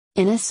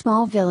In a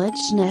small village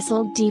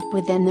nestled deep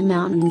within the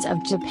mountains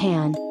of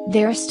Japan,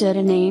 there stood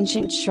an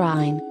ancient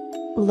shrine.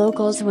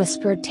 Locals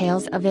whispered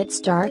tales of its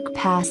dark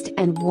past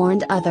and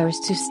warned others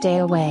to stay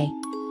away.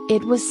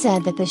 It was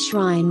said that the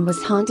shrine was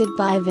haunted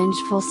by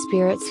vengeful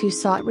spirits who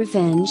sought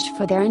revenge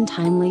for their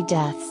untimely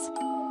deaths.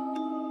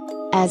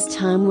 As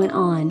time went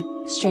on,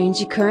 strange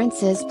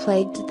occurrences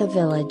plagued the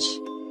village.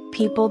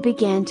 People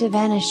began to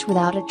vanish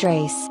without a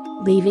trace,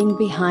 leaving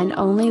behind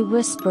only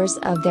whispers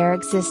of their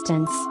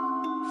existence.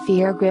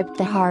 Fear gripped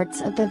the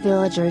hearts of the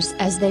villagers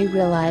as they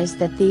realized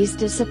that these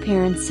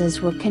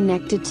disappearances were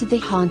connected to the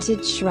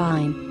haunted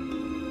shrine.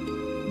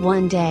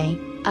 One day,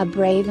 a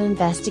brave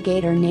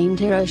investigator named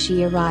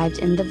Hiroshi arrived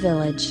in the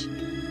village.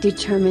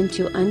 Determined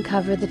to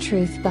uncover the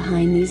truth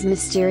behind these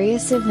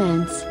mysterious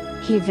events,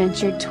 he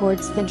ventured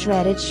towards the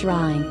dreaded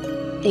shrine.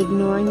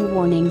 Ignoring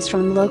warnings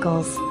from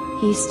locals,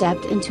 he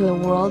stepped into a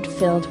world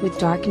filled with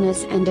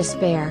darkness and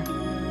despair.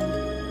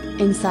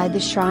 Inside the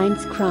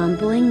shrine's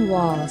crumbling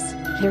walls,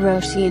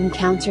 Hiroshi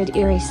encountered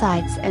eerie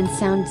sights and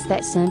sounds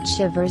that sent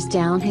shivers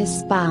down his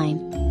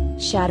spine.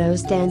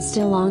 Shadows danced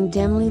along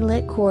dimly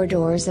lit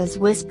corridors as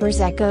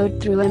whispers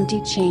echoed through empty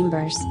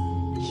chambers.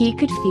 He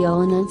could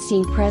feel an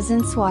unseen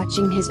presence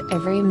watching his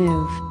every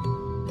move.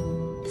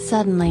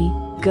 Suddenly,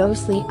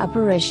 ghostly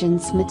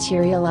apparitions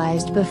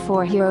materialized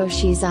before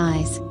Hiroshi's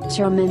eyes,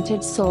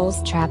 tormented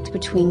souls trapped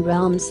between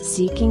realms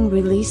seeking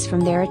release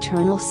from their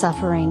eternal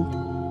suffering.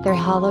 Their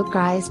hollow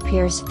cries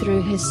pierced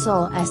through his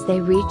soul as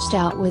they reached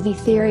out with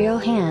ethereal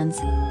hands,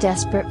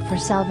 desperate for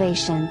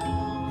salvation.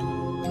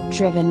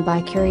 Driven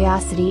by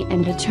curiosity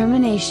and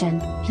determination,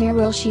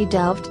 Hiroshi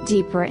delved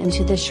deeper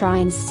into the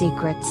shrine's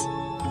secrets.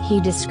 He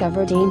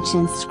discovered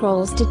ancient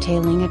scrolls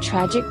detailing a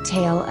tragic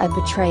tale of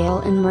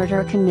betrayal and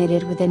murder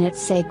committed within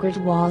its sacred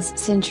walls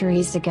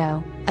centuries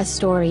ago, a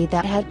story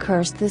that had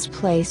cursed this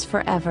place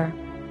forever.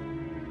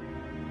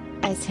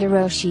 As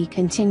Hiroshi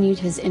continued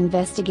his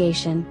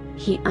investigation,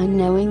 he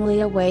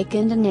unknowingly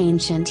awakened an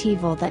ancient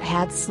evil that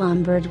had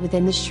slumbered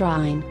within the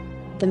shrine.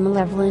 The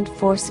malevolent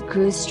force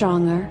grew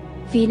stronger,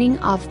 feeding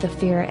off the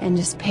fear and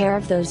despair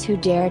of those who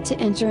dared to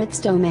enter its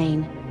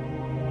domain.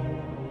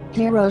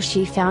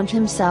 Hiroshi found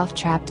himself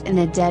trapped in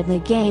a deadly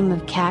game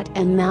of cat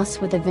and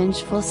mouse with the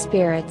vengeful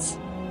spirits.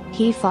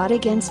 He fought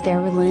against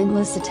their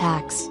relentless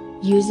attacks,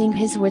 using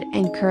his wit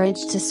and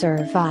courage to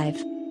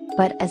survive.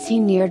 But as he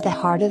neared the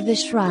heart of the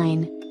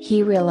shrine,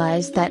 he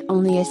realized that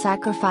only a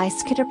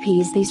sacrifice could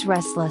appease these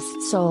restless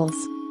souls.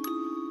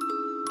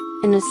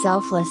 In a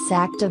selfless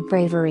act of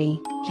bravery,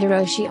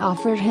 Hiroshi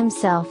offered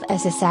himself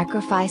as a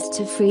sacrifice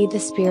to free the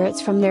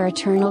spirits from their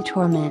eternal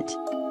torment.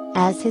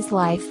 As his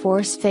life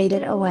force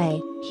faded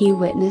away, he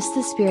witnessed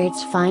the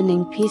spirits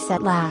finding peace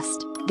at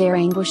last, their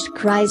anguished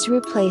cries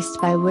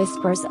replaced by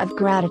whispers of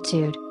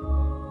gratitude.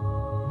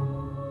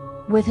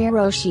 With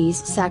Hiroshi's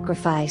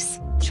sacrifice,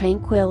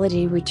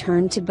 tranquility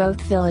returned to both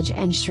village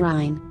and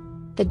shrine.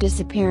 The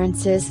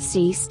disappearances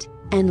ceased,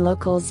 and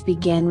locals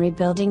began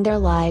rebuilding their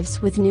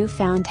lives with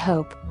newfound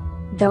hope.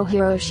 Though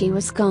Hiroshi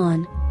was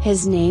gone,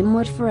 his name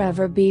would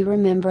forever be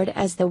remembered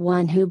as the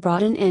one who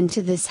brought an end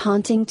to this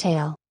haunting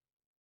tale.